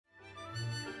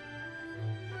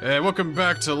Hey, welcome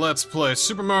back to Let's Play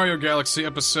Super Mario Galaxy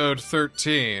Episode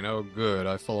 13. Oh good,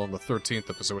 I fall on the 13th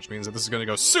episode, which means that this is gonna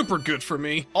go super good for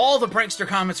me. All the prankster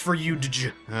comments for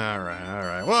UDJ.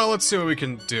 Alright. Well, let's see what we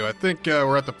can do. I think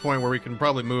we're at the point where we can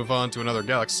probably move on to another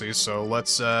galaxy, so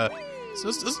let's do a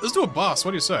boss. What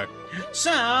do you say?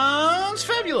 Sounds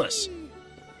fabulous.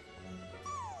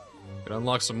 Could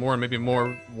unlock some more and maybe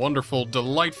more wonderful,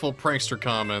 delightful prankster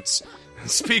comments.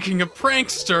 Speaking of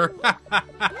prankster,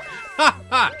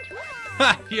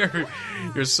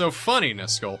 you're so funny,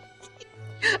 Niskel.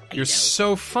 You're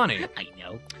so funny. I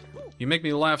know. You make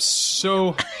me laugh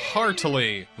so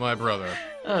heartily, my brother.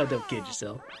 Oh, don't kid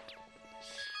yourself.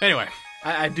 Anyway.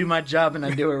 I do my job and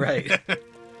I do it right.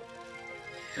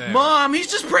 Yeah. Mom,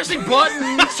 he's just pressing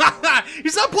buttons.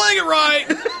 He's not playing it right.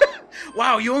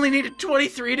 Wow, you only needed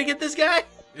 23 to get this guy?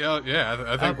 Yeah.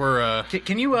 I think we're.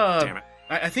 Can you? Damn it.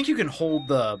 I think you can hold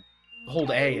A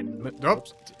and. Nope,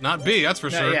 not B. That's for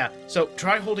sure. Yeah. So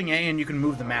try holding A and you can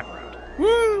move the map around.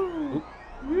 Woo!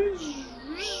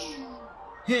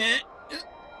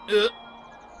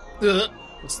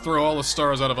 Let's throw all the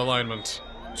stars out of alignment.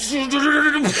 Alright,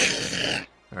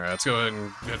 let's go ahead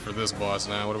and head for this boss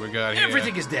now. What do we got here?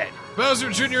 Everything is dead. Bowser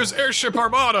Jr.'s Airship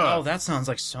Armada! Oh, that sounds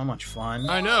like so much fun.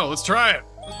 I know, let's try it!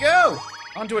 Let's go!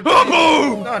 Onto a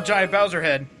boom! Giant Bowser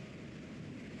head.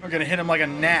 We're gonna hit him like a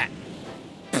gnat.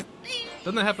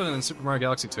 Doesn't that happen in Super Mario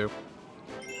Galaxy 2?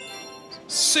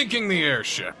 Sinking the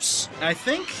airships! I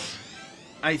think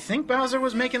Bowser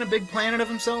was making a big planet of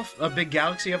himself, a big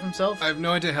galaxy of himself. I have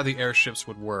no idea how the airships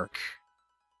would work.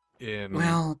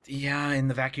 Well, yeah, in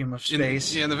the vacuum of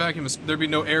space. In the vacuum, there'd be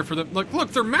no air for them. Look,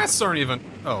 their masts aren't even...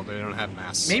 Oh, they don't have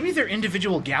masts. Maybe they're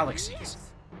individual galaxies.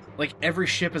 Like, every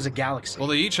ship is a galaxy. Well,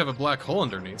 they each have a black hole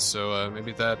underneath, so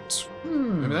maybe that...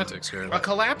 Maybe that takes care of it. A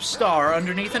collapsed star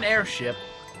underneath an airship.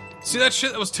 See that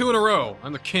shit? That was 2 in a row.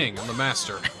 I'm the king. I'm the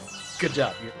master. Good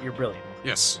job. You're brilliant.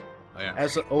 Yes, I am.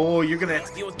 You're gonna have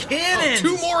to deal with cannons!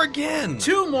 Oh, 2 more again!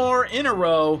 2 more in a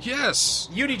row. Yes!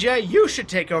 UDJ, you should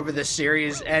take over this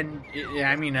series, and,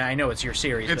 I mean, I know it's your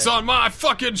series, It's on my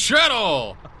fucking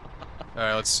channel!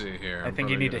 Alright, let's see here. I think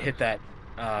you need to hit that,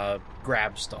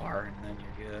 grab star, and then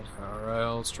you're good.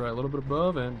 Alright, let's try a little bit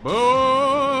above, and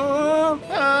boom!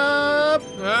 Up!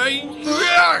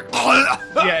 Yeah,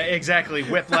 Yeah, exactly.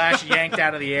 Whiplash yanked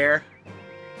out of the air.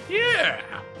 Yeah!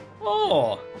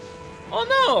 Oh. Oh,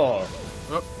 no!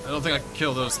 Oh, I don't think I can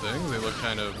kill those things. They look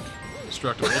kind of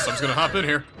destructible, so I'm just gonna hop in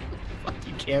here. Fuck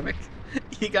you, Kamek.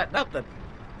 You got nothing.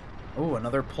 Oh,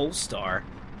 another pole star.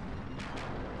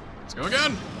 Let's go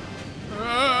again! You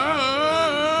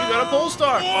got a pole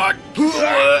star! I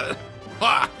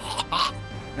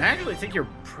actually think you're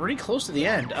pretty close to the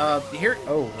end. Here...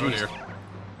 Oh, jeez.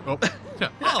 Oh, yeah.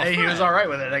 Hey, he was alright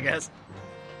with it, I guess.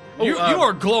 Oh, you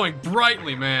are glowing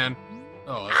brightly, man.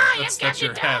 Oh, that's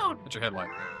your head. That's your headlight.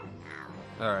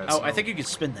 Alright, Oh, so... I think you could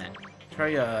spin that.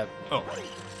 Try, Oh.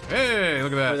 Hey,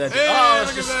 look at that. That. Hey, oh, it's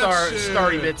look just at that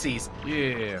starry shit. bitsies.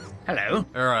 Yeah. Hello.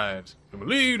 Alright. Luma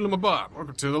Lee, Luma Bob.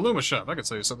 Welcome to the Luma Shop. I can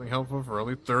sell you something helpful for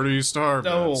only 30 star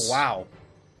bits. Oh, wow.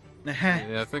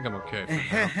 Yeah, I think I'm okay for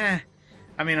now.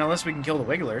 I mean, unless we can kill the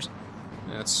Wigglers.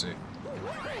 Yeah, let's see.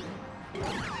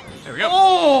 There we go.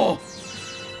 Oh!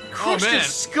 Crushed man. his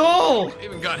skull!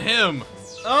 Even got him.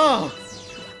 Oh!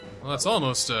 Well, that's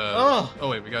almost, Oh. Oh,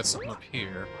 wait, we got something up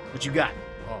here. What you got?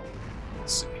 Oh,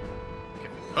 let's see.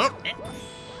 Okay. Oh!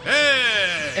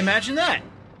 Hey! Imagine that.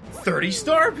 30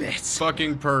 star bits.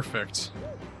 Fucking perfect.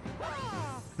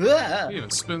 Ah. He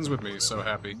even spins with me, so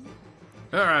happy.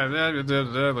 Alright, let us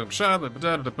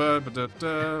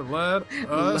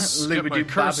get my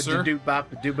cursor. Give me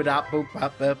that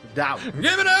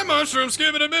mushrooms,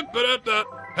 give me that bit,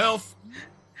 health.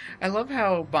 I love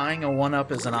how buying a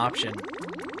 1-up is an option.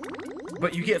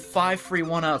 But you get 5 free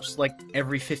 1-ups like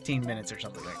every 15 minutes or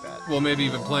something like that. Well, maybe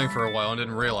you've been playing for a while and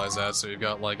didn't realize that, so you've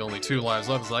got like only 2 lives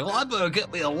left. It's like, well, I better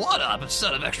get me a 1-up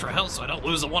instead of extra health so I don't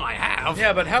lose the one I have.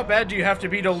 Yeah, but how bad do you have to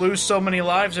be to lose so many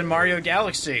lives in Mario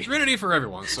Galaxy? Trinity for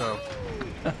everyone, so...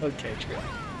 Okay, true.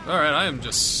 Alright, I am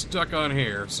just stuck on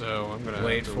here, so I'm gonna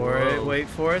Wait have to for it, wait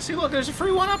for it. See, look, there's a free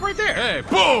 1-up right there. Hey,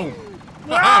 boom!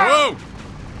 Whoa! Whoa!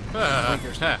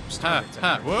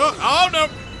 Oh, no!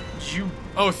 You...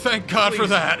 Oh, thank God for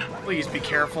that. Please be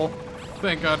careful.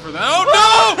 Thank God for that. Oh,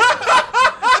 no!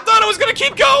 I thought I was gonna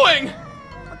keep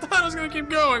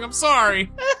going! I'm sorry.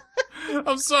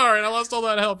 I'm sorry, and I lost all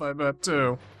that health, I bet,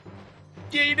 too.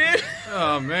 Yeah, you did.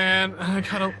 Oh, man. I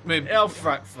gotta... Maybe, Oh,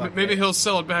 fuck. maybe he'll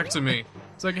sell it back to me.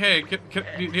 It's like, hey, do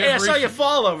you Hey, I have saw you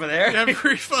fall over there. Do you have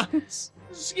refunds?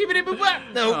 Skibbity boo bop.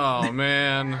 No. Oh,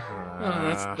 man.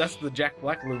 That's the Jack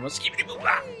Black Luma. Skibbity boo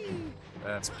bop.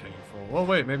 That's painful. Well,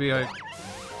 wait, maybe I...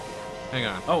 Hang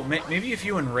on. Oh, maybe if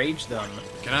you enrage them,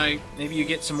 Can I maybe you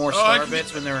get some more star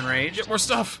bits when they're enraged. get more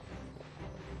stuff?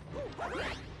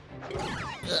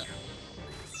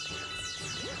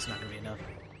 It's not gonna be enough.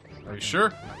 Are you sure?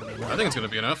 Not gonna be enough. I think it's gonna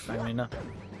be enough. Not gonna be enough.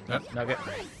 Yep. Nugget.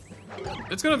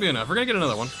 It's gonna be enough. We're gonna get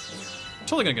another one.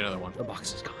 Totally gonna get another one. The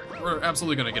box is gone. We're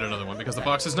absolutely gonna get another one because the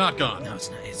box is not gone. No, it's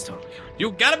not. It's totally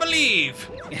You gotta believe!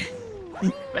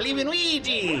 gone. Believe in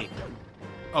Luigi!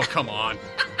 Oh, come on.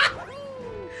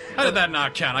 How did that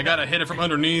not count? I gotta hit it from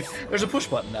underneath. There's a push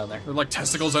button down there. There are like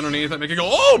testicles underneath that make it go,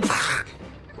 oh!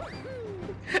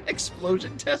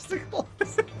 Explosion testicle.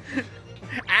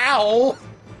 Ow!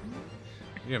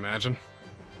 Can you imagine?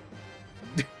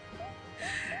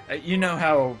 You know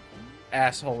how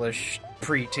asshole-ish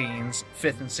preteens,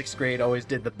 5th and 6th grade, always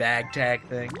did the bag tag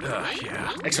thing?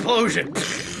 Yeah. Explosion!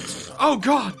 Oh,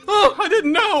 God! Oh, I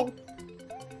didn't know!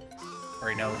 Or,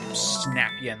 you know,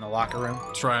 snap you in the locker room.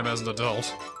 Try him as an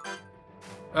adult.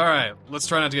 Alright, let's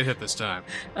try not to get hit this time.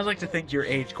 I'd like to think your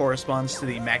age corresponds to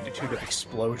the magnitude of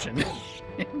explosion.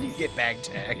 You get bag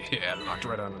tagged. Yeah, knocked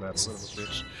right onto that son of a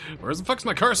bitch. Where's the fuck's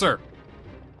my cursor?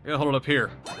 I gotta hold it up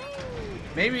here.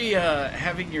 Maybe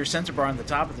having your sensor bar on the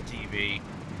top of the TV.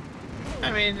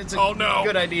 I mean, it's a Oh, no.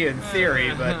 good idea in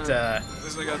theory, but At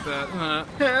least I got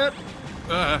that.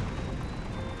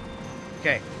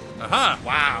 okay. Aha!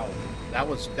 Wow, that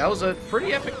was a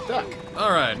pretty epic duck.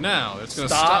 All right, now it's gonna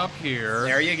Stop. stop here.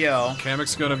 There you go.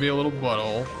 Kamek's gonna be a little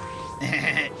butthole.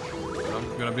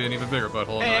 I'm gonna be an even bigger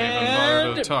butthole and not even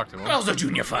bother to talk to him. Also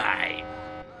Junior Fight.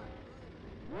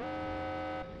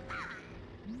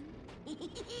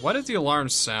 Why does the alarm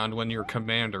sound when your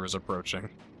commander is approaching?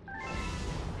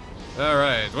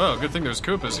 Alright, well, good thing there's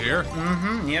Koopas here.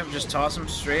 Mm-hmm, yep, just toss him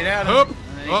straight at him. Oop!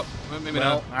 Oh, maybe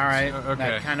well, not. alright, Okay.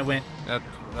 that kind of went... That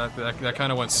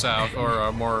kind of went south, or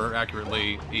more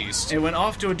accurately, east. It went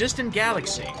off to a distant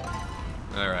galaxy.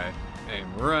 Alright,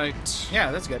 aim right.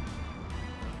 Yeah, that's good.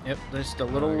 Yep, just a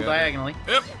little I got it. diagonally.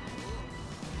 Yep.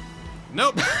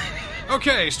 Nope.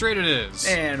 Okay, straight it is.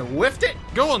 And whiffed it.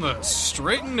 Go on the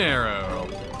straight and narrow.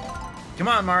 Come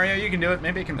on, Mario, you can do it.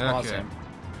 Maybe it can pause Okay. him.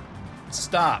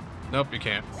 Stop. Nope, you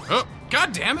can't. Oh,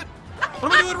 god damn it!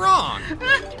 What am I doing wrong?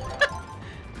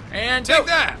 And Take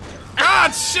that!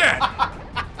 God, shit!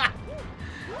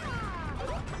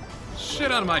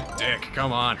 Shit on my dick,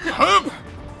 come on. Hoop!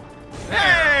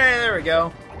 Hey, there we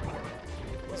go.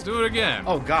 Let's do it again.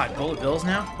 Oh God, bullet bills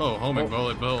now? Oh, homing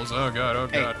bullet bills. Oh god, oh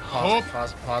Hey, god. pause,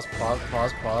 Hoop!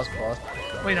 pause.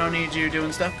 We don't need you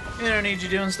doing stuff. We don't need you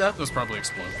doing stuff. Those probably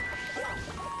explode.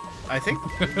 I think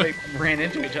they ran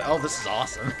into each other. Oh, this is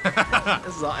awesome.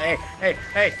 This is hey.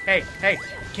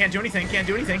 Can't do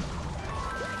anything.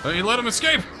 Oh, you let him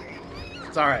escape!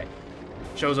 It's alright.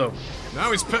 Show's over.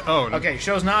 Now he's oh, no. Okay,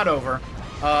 show's not over.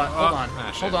 Hold on.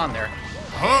 Ah, shit. Hold on there.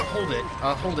 Hoop! Hold it.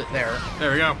 Hold it there.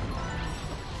 There we go.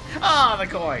 Ah, the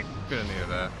coin. Couldn't need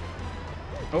that.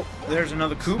 Oh, there's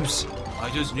another Coops. I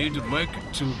just need to make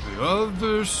it to the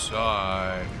other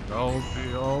side. I'll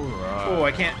be alright. Oh,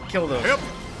 I can't kill those. Yep.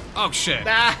 Oh, shit.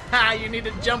 Ah, you need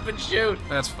to jump and shoot.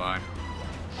 That's fine.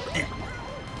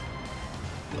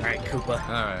 Alright, Koopa.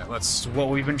 Alright, let's... What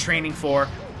we've been training for.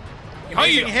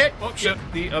 Amazing hit. Oh, shit.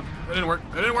 The That didn't work.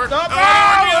 That didn't work. Stop! Oh,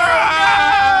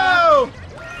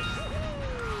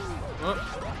 No! Oh.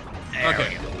 There Okay.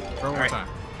 we go. Throw one more Alright. time.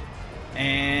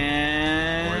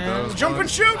 And Avoid those jump and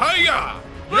ones. shoot. Hiya!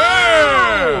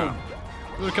 Yeah!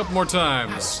 Do it a couple more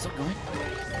times. Still going.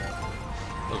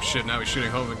 Oh shit, now he's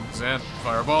shooting home Zan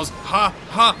fireballs. Ha!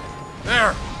 Ha!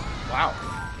 There! Wow.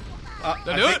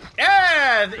 Did I do it?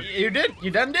 Yeah, you did.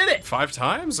 You done did it. 5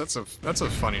 times? That's a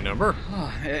funny number.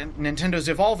 Nintendo's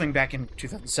evolving back in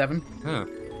 2007. Huh.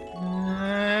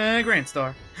 Grand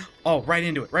Star. Oh, right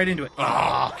into it.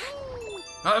 Oh.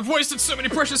 I've wasted so many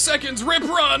precious seconds. Rip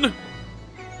run!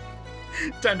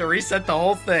 Time to reset the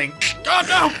whole thing. God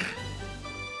no!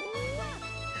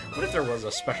 What if there was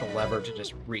a special lever to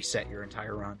just reset your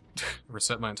entire run?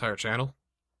 Reset my entire channel.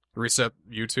 Reset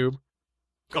YouTube.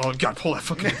 Oh god, pull that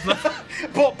fucking.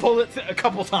 pull it a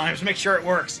couple times. Make sure it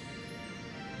works.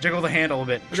 Jiggle the handle a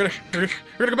bit. We're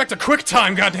gonna go back to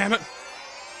QuickTime. God damn it!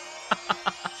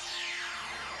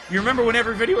 You remember when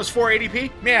every video was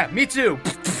 480p? Yeah, me too.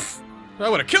 I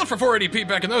would have killed for 480p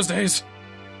back in those days.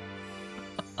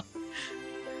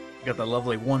 Got the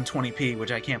lovely 120p,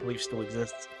 which I can't believe still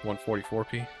exists.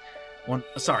 144p.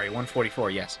 144.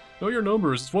 Yes. Know your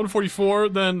numbers. It's 144,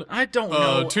 then I don't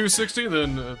know. 260,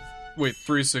 then wait,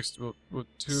 360.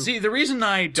 Two. See, the reason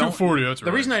I don't 240. That's right.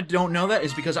 the reason I don't know that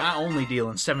is because I only deal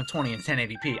in 720 and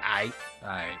 1080p.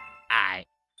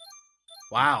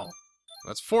 Wow.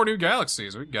 That's 4 new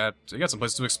galaxies. We got some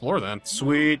places to explore then.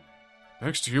 Sweet.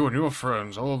 Thanks to you and your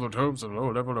friends, all of the tubes at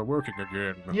lower level are working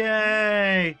again.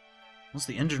 Yay! Once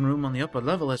the engine room on the upper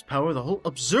level has power, the whole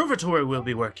observatory will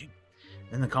be working.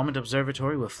 Then the Comet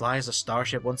Observatory will fly as a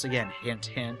starship once again. Hint,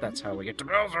 hint, that's how we get to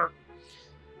Bowser.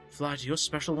 Fly to your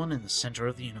special one in the center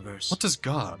of the universe. What does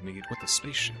God need with a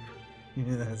spaceship? Yeah,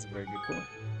 that's a very good point.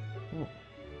 Ooh.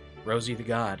 Rosie the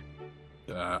God.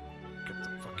 Get the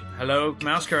fucking... Hello,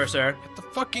 mouse cursor. Get the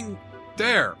fucking...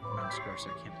 There! Mouse cursor,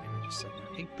 I can't believe I just said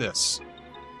I hate this.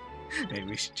 that. Maybe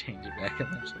we should change it back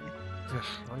eventually.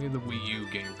 I need the Wii U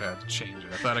gamepad to change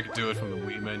it. I thought I could do it from the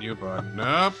Wii menu, but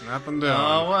nope, nothing doing.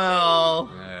 Oh, well.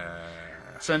 Yeah.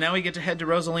 So now we get to head to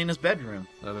Rosalina's bedroom.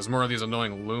 There's more of these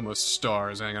annoying Luma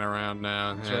stars hanging around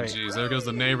now. That's Yeah, right. jeez, there goes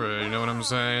the neighborhood, you know what I'm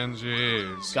saying?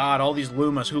 Jeez. God, all these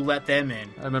Lumas, who let them in?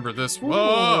 I remember this. Ooh.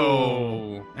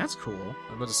 Whoa! That's cool.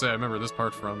 I was about to say, I remember this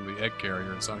part from the Egg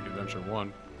Carrier in Sonic Adventure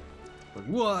 1. Like,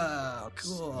 wow,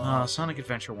 cool. Oh, Sonic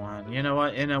Adventure 1. You know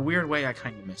what? In a weird way, I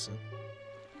kind of miss it.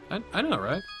 I know,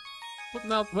 right?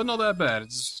 Wasn't all that bad.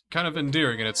 It's kind of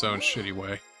endearing in its own shitty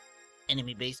way.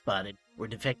 Enemy base spotted. We're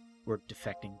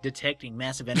defecting. Detecting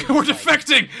massive energy. We're spike.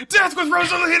 defecting! Death with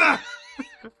Rosalina!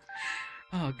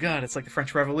 Oh god, it's like the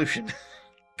French Revolution.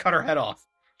 Cut her head off.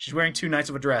 She's wearing 2 nights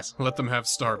of a dress. Let them have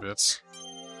star bits.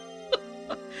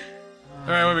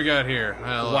 Alright, what we got here?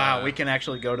 Well, Wow, we can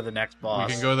actually go to the next boss.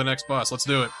 We can go to the next boss. Let's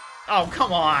do it. Oh,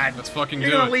 come on! Let's fucking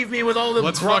You're do gonna it. leave me with all the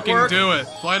Let's grunt fucking work? do it.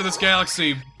 Fly to this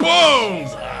galaxy. Boom!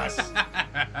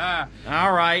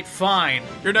 Alright, fine.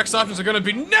 Your next options are gonna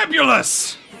be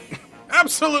nebulous!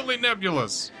 Absolutely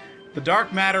nebulous. The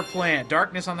dark matter plant.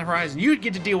 Darkness on the horizon. You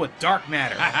get to deal with dark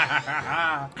matter.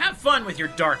 Have fun with your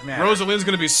dark matter. Rosalind's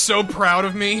gonna be so proud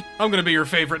of me. I'm gonna be your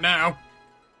favorite now.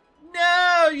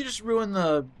 No, you just ruined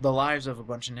the lives of a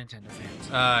bunch of Nintendo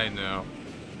fans. I know.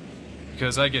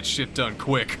 Because I get shit done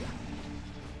quick.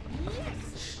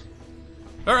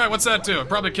 Alright, what's that do? It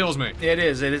probably kills me. It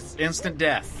is instant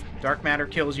death. Dark matter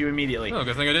kills you immediately. Oh,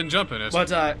 good thing I didn't jump in it. But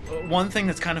one thing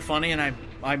that's kind of funny, and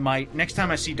I might, next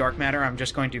time I see dark matter, I'm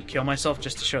just going to kill myself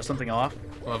just to show something off.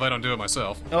 Well, if I don't do it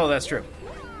myself. Oh, that's true.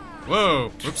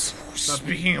 Whoa! Oops.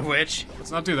 Speaking of which,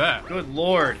 Let's not do that. good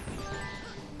lord.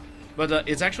 But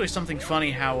it's actually something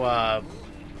funny how,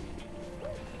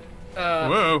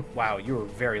 Whoa! wow, you were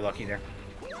very lucky there.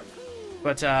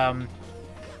 But,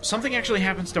 something actually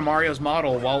happens to Mario's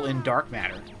model while in dark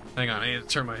matter. Hang on, I need to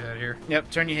turn my head here.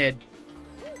 Yep, turn your head.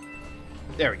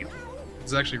 There we go.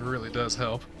 This actually really does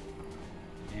help.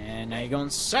 And now you're going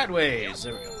sideways.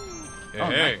 There we go. Hey, Oh,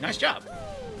 hey. nice job.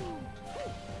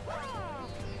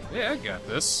 Yeah, I got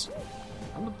this.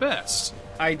 I'm the best.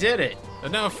 I did it.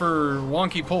 And now for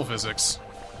wonky pole physics.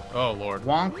 Oh, Lord.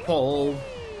 Wonk pole.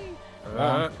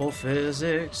 Wonk pole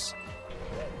physics.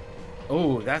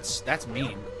 Oh, that's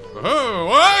mean. Oh,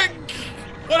 what?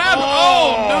 What happened?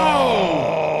 Oh,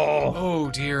 no!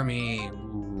 Oh, dear me.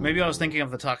 Maybe I was thinking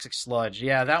of the toxic sludge.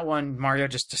 Yeah, that one, Mario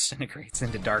just disintegrates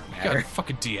into dark Got matter.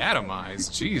 fucking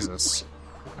deatomized. Jesus.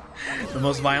 The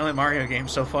most violent Mario game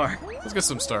so far. Let's get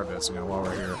some star bits, while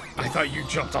we're here. I thought you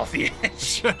jumped off the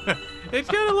edge. It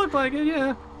kind of looked like it,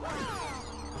 yeah.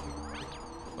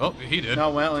 Well, he did. No,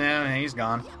 well, yeah, he's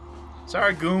gone.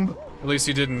 Sorry, Goomb. At least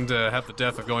he didn't have the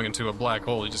death of going into a black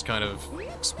hole. He just kind of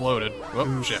exploded.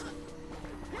 Oh, shit.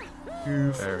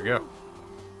 There we go.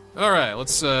 Alright,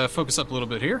 let's focus up a little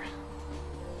bit here.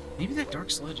 Maybe that dark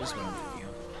sludge is what I'm thinking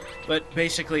of. But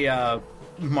basically,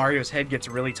 Mario's head gets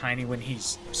really tiny when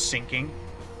he's sinking.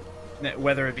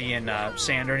 Whether it be in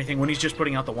sand or anything, when he's just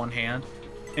putting out the one hand.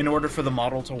 In order for the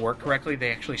model to work correctly, they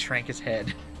actually shrank his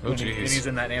head Oh, when jeez. he's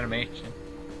in that animation.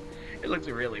 It looks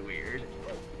really weird.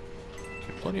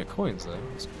 Got plenty of coins, though.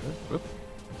 That's good. Whoop.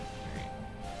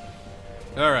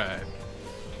 Alright.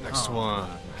 Next Oh. one.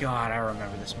 God, I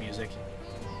remember this music.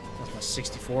 That's my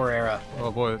 64 era. Oh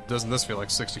boy, doesn't this feel like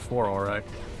 64, alright.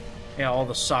 Yeah, all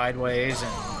the sideways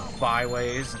and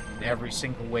byways and every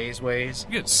single ways.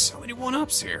 You get so many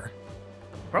one-ups here.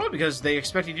 Probably because they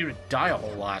expected you to die a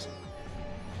whole lot.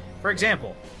 For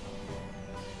example,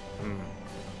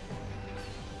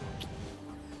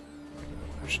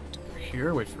 I should do it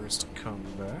here, wait for us to come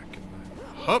back, and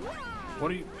then... Hup!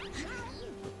 What are you...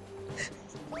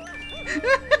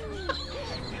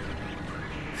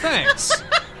 Thanks!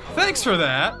 Thanks for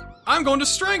that! I'm going to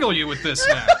strangle you with this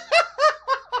now!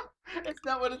 that's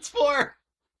not what it's for.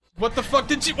 What the fuck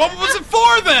did you... What was it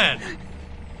for, then?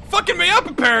 Fucking me up,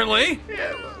 apparently!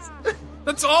 Yeah, it was.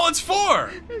 That's all it's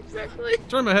for! Exactly.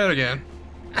 Turn my head again.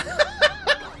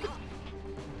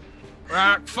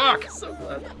 Ah, fuck! So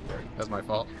glad that worked. That's my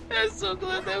fault. I'm so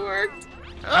glad that worked.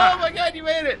 Oh my god, you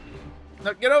made it!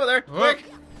 No, get over there, quick!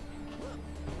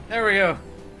 There we go.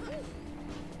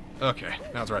 Okay,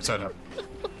 now it's right side up.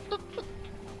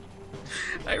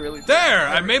 I really do. There!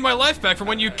 I made my life back from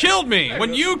when you killed me!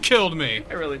 When you killed me!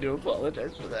 I really do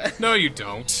apologize for that. No, you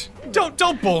don't.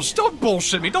 Don't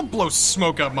bullshit me. Don't blow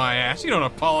smoke up my ass. You don't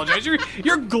apologize.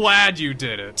 You're glad you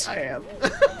did it. I am.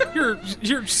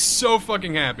 You're so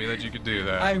fucking happy that you could do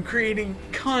that. I'm creating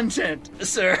content,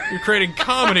 sir. You're creating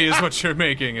comedy is what you're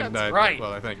making, and That's right.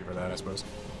 Well, I thank you for that, I suppose.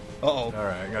 Uh-oh. All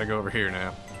right, I gotta go over here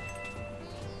now.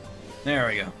 There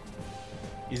we go.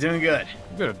 He's doing good.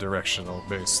 Good at directional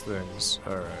based things.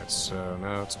 All right, so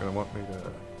now it's gonna want me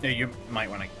to. Yeah, you might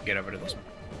want to get over to this one.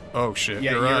 Oh shit!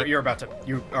 Yeah, you're right.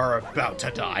 you are about to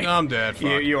die. I'm dead.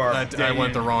 Fuck. You are. I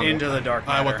went the wrong way. Into the dark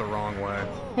matter. I went the wrong way.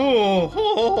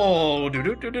 Oh,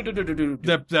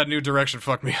 That new direction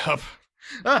fucked me up.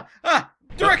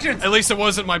 Directions. At least it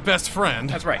wasn't my best friend.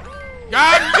 That's right.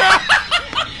 God!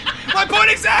 My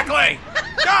point exactly!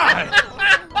 God!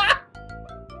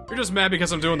 You're just mad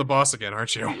because I'm doing the boss again,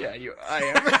 aren't you? Yeah, I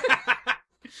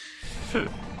am.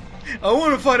 I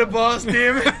want to fight a boss,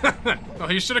 damn it.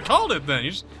 Well, you should have called it then.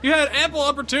 You had ample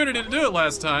opportunity to do it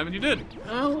last time, and you didn't.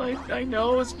 Well, I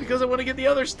know. It's because I want to get the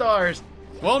other stars.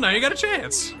 Well, now you got a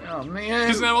chance. Oh, man.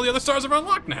 Because now all the other stars are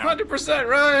unlocked now. 100%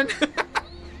 run.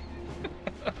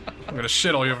 I'm gonna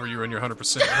shit all over you in your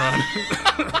 100% run.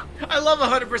 I love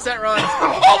 100% runs.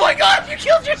 Oh my god, you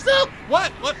killed yourself!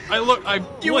 What? I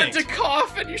You went blinked. to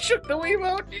cough and you shook the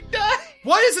Wiimote and you died.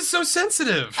 Why is it so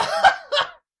sensitive?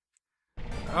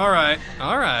 Alright,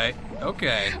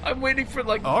 okay. I'm waiting for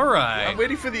I'm Alright.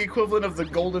 waiting for the equivalent of the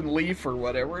golden leaf or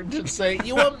whatever to say,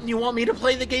 you want me to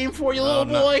play the game for you, little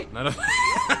boy? None of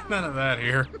that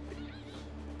here.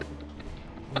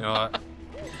 You know,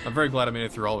 I'm very glad I made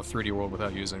it through all of 3D World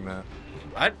without using that.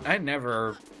 I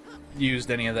never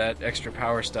used any of that extra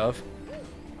power stuff.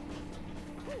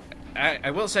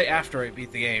 I will say after I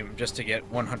beat the game, just to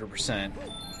get 100%,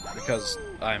 because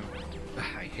I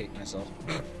hate myself.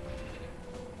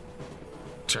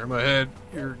 Turn my head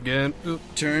here again. Oop.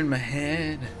 Turn my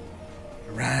head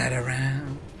right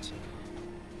around.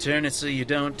 Turn it so you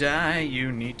don't die.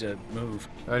 You need to move.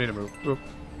 I need to move. Oop.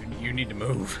 You need to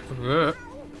move.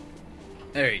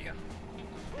 There you go.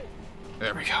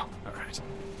 There we go. Alright.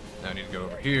 Now I need to go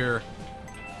over here.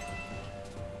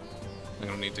 I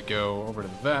don't need to go over to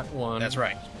that one. That's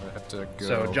right. I have to go.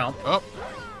 So jump. Up.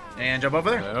 And jump over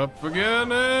there. And up again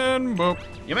and boop.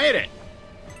 You made it.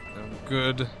 I'm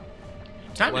good.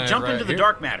 Time to Land jump right into the here.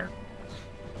 dark matter.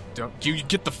 Don't you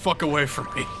get the fuck away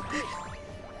from me.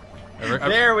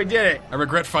 There, we did it. I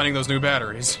regret finding those new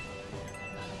batteries.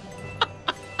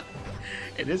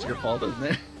 It is your fault, isn't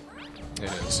it?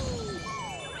 It is.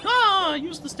 Ah,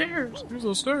 use the stairs. Here's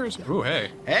those stairs. Ooh, hey.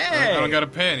 Hey. I don't gotta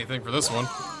pay anything for this one.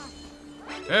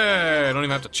 Hey, I don't even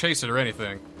have to chase it or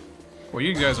anything. Well,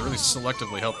 you guys are really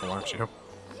selectively helpful, aren't you?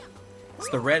 It's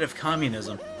the red of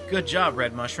communism. Good job,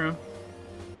 Red Mushroom.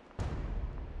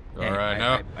 Alright,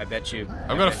 now. I bet you.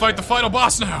 I'm gonna fight the final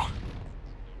boss now!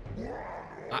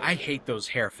 I hate those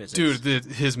hair physics. Dude,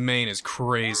 his mane is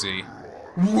crazy.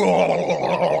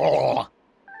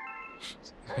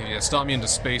 Yeah, stop me into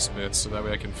space bits so that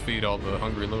way I can feed all the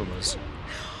hungry Lumas.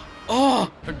 Oh!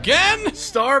 Again?!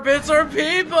 Star bits are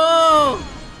people!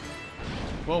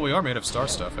 Well, we are made of star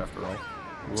stuff after all.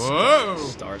 Whoa!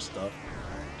 Star stuff.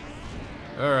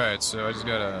 Alright, so I just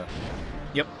gotta...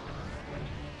 Yep.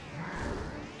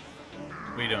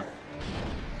 What are you doing?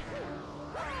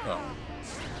 Oh.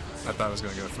 I thought I was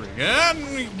gonna go through again.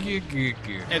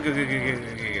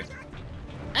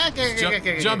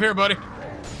 Jump here, buddy.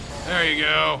 There you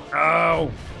go.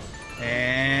 Oh!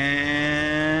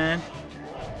 And...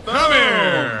 Come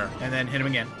here! And then hit him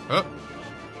again. Oh.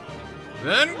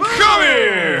 Then come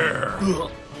here!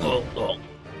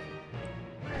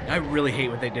 I really hate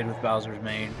what they did with Bowser's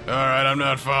mane. Alright, I'm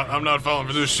not falling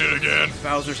for this shit again.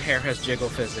 Bowser's hair has jiggle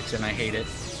physics, and I hate it.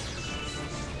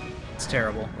 It's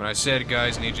terrible. When I said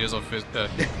guys need jizzle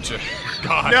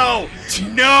God. No!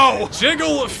 No!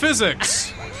 Jiggle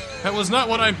physics! That was not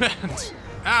what I meant.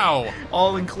 Ow!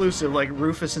 All inclusive, like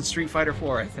Rufus in Street Fighter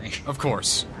 4, I think. Of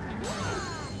course.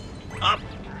 Up! Up!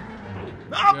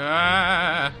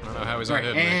 Ah, I don't know how he's not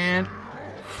hitting me. And...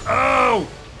 Oh!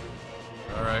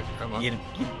 Alright, come on. Get him,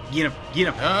 get him,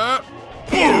 get him.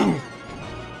 Boom!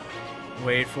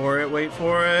 Wait for it, wait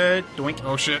for it. Doink.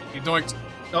 Oh shit, he doinked.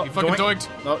 Oh, He fucking doinked.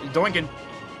 Oh, he's doinking.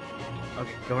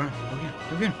 Okay, go around. Go again.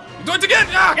 Go again. He doinked again!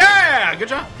 Ah! Yeah! Good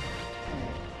job.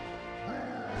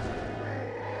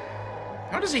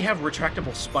 How does he have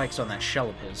retractable spikes on that shell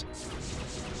of his?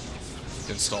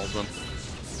 Installed them.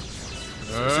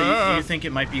 So you think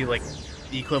it might be like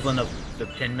the equivalent of the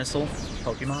pin missile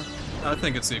Pokemon? I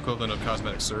think it's the equivalent of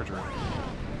cosmetic surgery.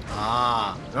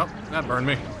 Ah. Oh, that burned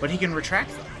me. But he can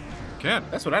retract them. Can.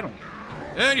 That's what I don't.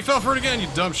 And you fell for it again, you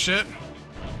dumb shit.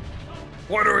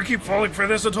 Why do I keep falling for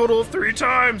this a total of 3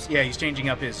 times? Yeah, he's changing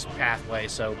up his pathway,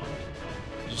 so you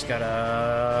just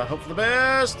gotta hope for the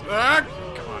best. Ah,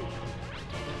 come on.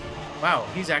 Wow,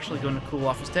 he's actually going to cool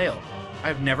off his tail.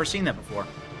 I've never seen that before.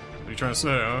 What are you trying to say,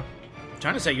 huh? I'm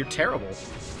trying to say you're terrible.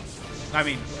 I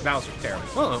mean, Bowser's terrible.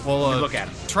 Well, Look at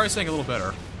him. Try saying a little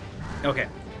better. Okay.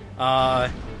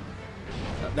 That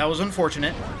was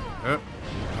unfortunate.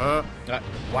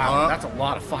 Wow, that's a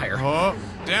lot of fire. Oh,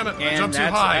 damn it! I And jumped too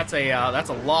high. that's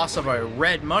a loss of a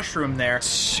red mushroom there.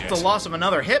 Shit. It's a loss of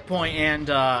another hit point, and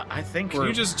I think Can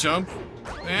you just jump?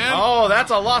 Man. Oh,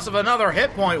 that's a loss of another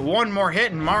hit point. One more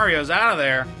hit, and Mario's out of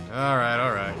there. All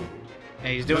right.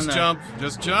 Hey, he's doing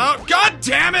Just jump! God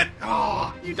damn it!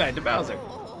 Oh, You died to Bowser.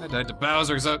 I died to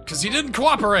Bowser because he didn't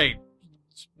cooperate.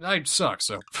 I suck.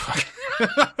 So.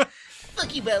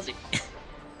 Fuck you, Bowser.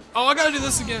 Oh, I gotta do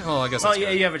this again. Oh, I guess. Oh,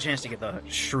 yeah, you have a chance to get the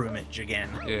shroomage again.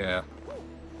 Yeah.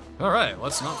 All right,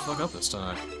 let's not fuck up this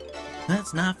time.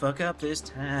 Let's not fuck up this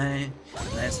time.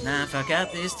 Let's not fuck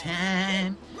up this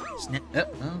time.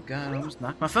 Oh, God, I almost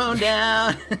knocked my phone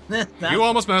down. You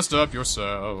almost messed up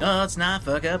yourself. Oh, let's not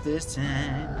fuck up this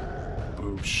time.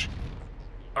 Boosh.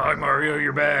 Hi, Mario,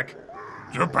 you're back.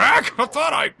 You're back? I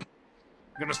thought I'm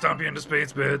gonna stomp you into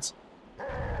space bits.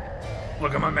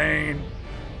 Look at my mane.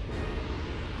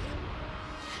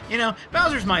 You know,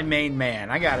 Bowser's my main man,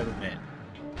 I gotta admit.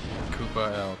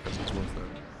 Koopa L, because it's worth it.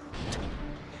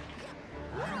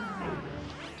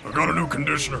 I got a new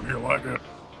conditioner. Do you like it?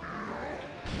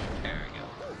 There we go.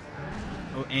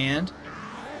 Oh, and...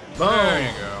 Boom! There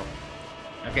you go.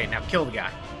 Okay, now kill the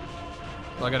guy.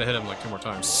 Well, I gotta hit him like 2 more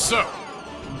times. So!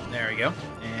 There we go.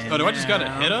 And Oh, do I just gotta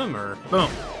now- hit him, or... Boom.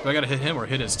 Do I gotta hit him or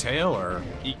hit his tail, or...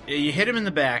 You hit him in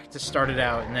the back to start it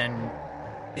out, and then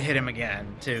hit him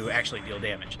again to actually deal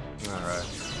damage. Alright.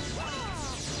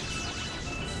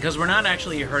 Because we're not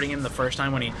actually hurting him the first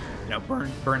time when he,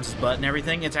 burns his butt and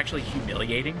everything. It's actually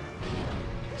humiliating.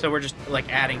 So we're just,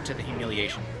 like, adding to the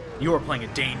humiliation. You are playing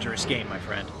a dangerous game, my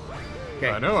friend. Okay.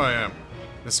 I know I am.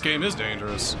 This game is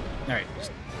dangerous. Alright,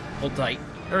 just hold tight.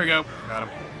 There we go. Got him.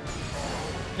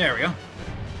 There we go.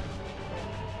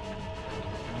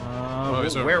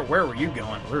 So- where were you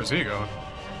going? Where's he going?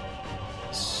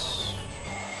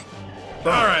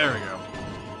 Alright, there we go.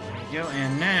 There we go,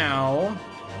 and now...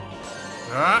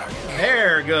 Ah!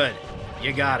 There, good.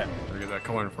 You got him. Gotta get that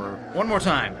coin for... One more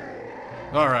time.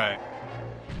 Alright.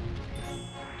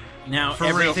 Now, For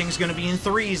real. everything's gonna be in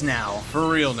threes now. For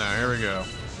real now, here we go.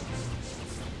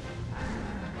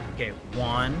 Okay,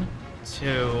 1,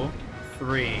 2,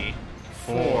 3,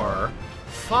 4,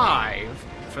 5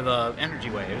 for the energy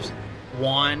waves.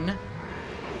 1,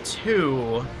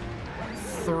 2,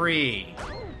 3.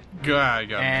 Guy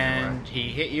got And he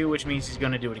hit you, which means he's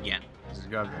gonna do it again. He's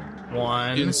got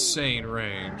 1, insane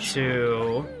range.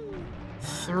 2,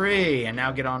 3. And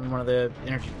now get on one of the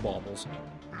energy baubles.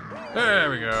 There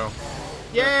we go.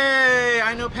 Yay!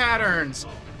 I know patterns!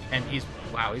 And he's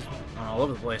all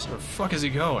over the place. Where the fuck is he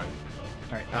going?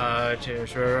 Alright, God,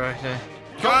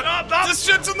 this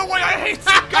shit's in the way. I hate it.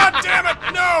 God damn it!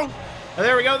 No! oh,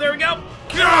 there we go, there we go!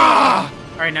 Ah!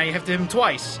 Alright, now you have to hit him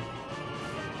twice.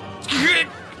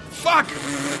 Fuck!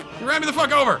 You ran me the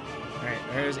fuck over. Alright,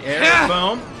 there's Yeah.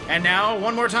 boom. And now,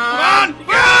 one more time. Come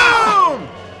on! Boom!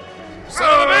 Son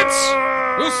of a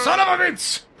bitch! You son of a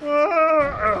bitch!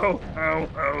 Oh.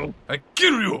 I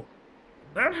kill you!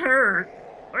 That hurt.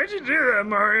 Why'd you do that,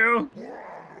 Mario?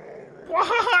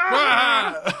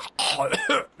 Ah!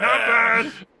 Not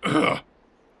bad.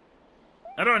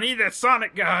 I don't need that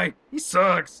Sonic guy. He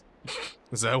sucks.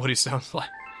 Is that what he sounds like?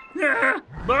 Yeah.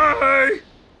 Bye.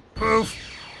 Poof.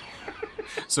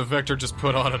 So Vector just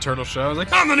put on a turtle show. I was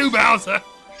like, I'm the new Bowser!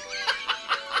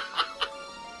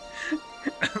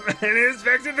 And it's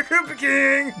Vector the Koopa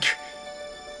King.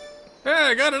 Hey,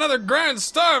 I got another grand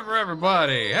star for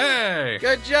everybody! Hey!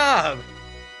 Good job!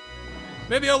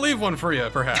 Maybe I'll leave one for you,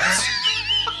 perhaps.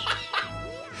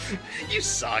 You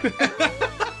suck.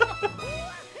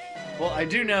 Well, I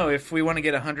do know if we want to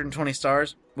get 120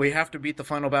 stars, we have to beat the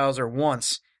final Bowser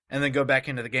once, and then go back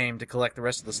into the game to collect the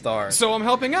rest of the stars. So I'm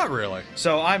helping out, really.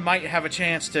 So I might have a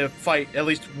chance to fight at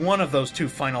least one of those 2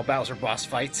 final Bowser boss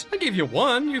fights. I gave you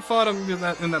one. You fought him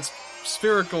in that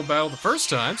spherical battle the first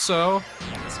time, so...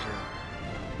 That's true.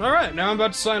 Alright, now I'm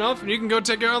about to sign off, and you can go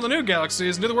take care of all the new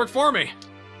galaxies and do the work for me.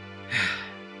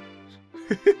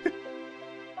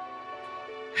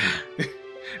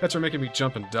 That's for making me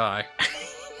jump and die.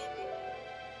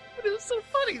 It is so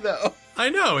funny, though. I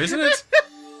know, isn't it?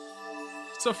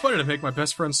 It's so funny to make my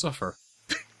best friend suffer.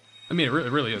 I mean, it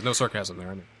really is. No sarcasm there.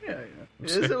 I mean,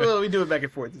 Well, we do it back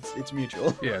and forth. It's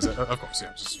mutual. yeah, of course.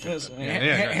 Yeah, just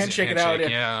Handshake it out.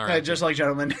 Yeah, all right. Just like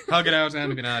gentlemen. Hug it out, and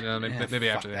maybe not. Maybe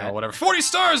after that, whatever. 40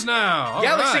 stars now. All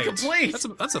Galaxy right. complete.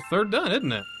 That's a third done,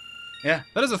 isn't it? Yeah.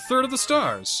 That is a third of the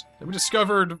stars. And we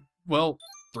discovered, well,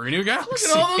 3 new galaxies.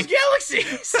 Look at all those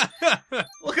galaxies.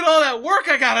 Look at all that work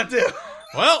I gotta do.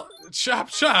 Well, chop.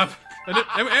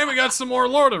 And we got some more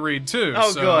lore to read, too.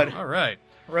 Oh, so, good. All right.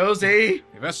 Rosie.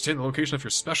 You've ascertained the location of your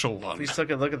special one. Please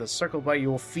take a look at the circle by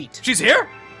your feet. She's here?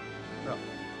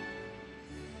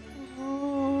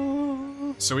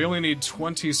 So we only need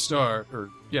 20 stars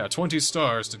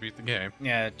to beat the game.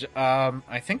 Yeah,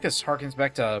 I think this harkens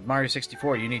back to Mario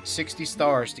 64. You need 60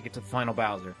 stars to get to the final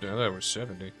Bowser. Yeah, that was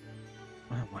 70.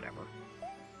 Well, whatever.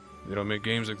 They don't make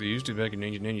games like they used to back in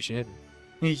 1997.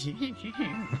 It's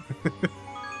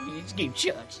game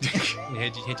shots. You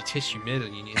had to test your metal,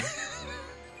 you know.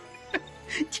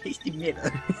 Tasty metal.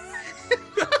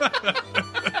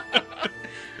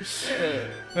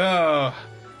 Oh,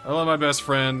 I love my best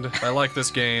friend. I like this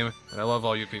game, and I love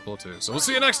all you people too. So we'll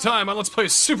see you next time on Let's Play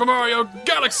Super Mario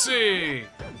Galaxy!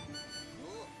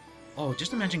 Oh,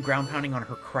 just imagine ground pounding on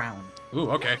her crown.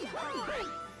 Ooh, okay.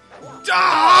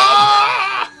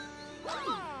 Ah!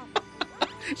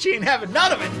 She ain't having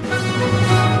none of it.